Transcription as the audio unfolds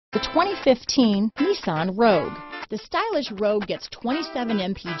The 2015 Nissan Rogue. The stylish Rogue gets 27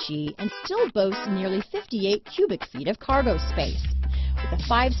 mpg and still boasts nearly 58 cubic feet of cargo space. With a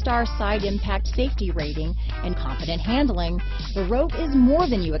 5-star side impact safety rating and competent handling, the Rogue is more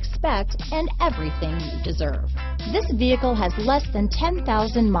than you expect and everything you deserve. This vehicle has less than 10,000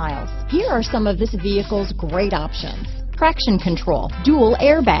 miles. Here are some of this vehicle's great options: traction control, dual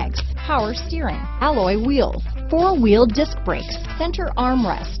airbags, power steering, alloy wheels, 4-wheel disc brakes, center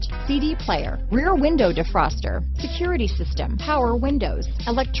armrest, CD player, rear window defroster, security system, power windows,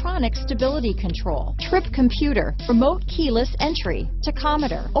 electronic stability control, trip computer, remote keyless entry,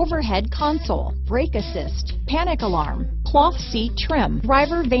 tachometer, overhead console, brake assist, panic alarm, cloth seat trim,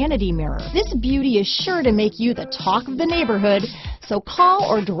 driver vanity mirror. This beauty is sure to make you the talk of the neighborhood, so call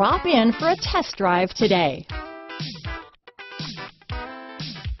or drop in for a test drive today.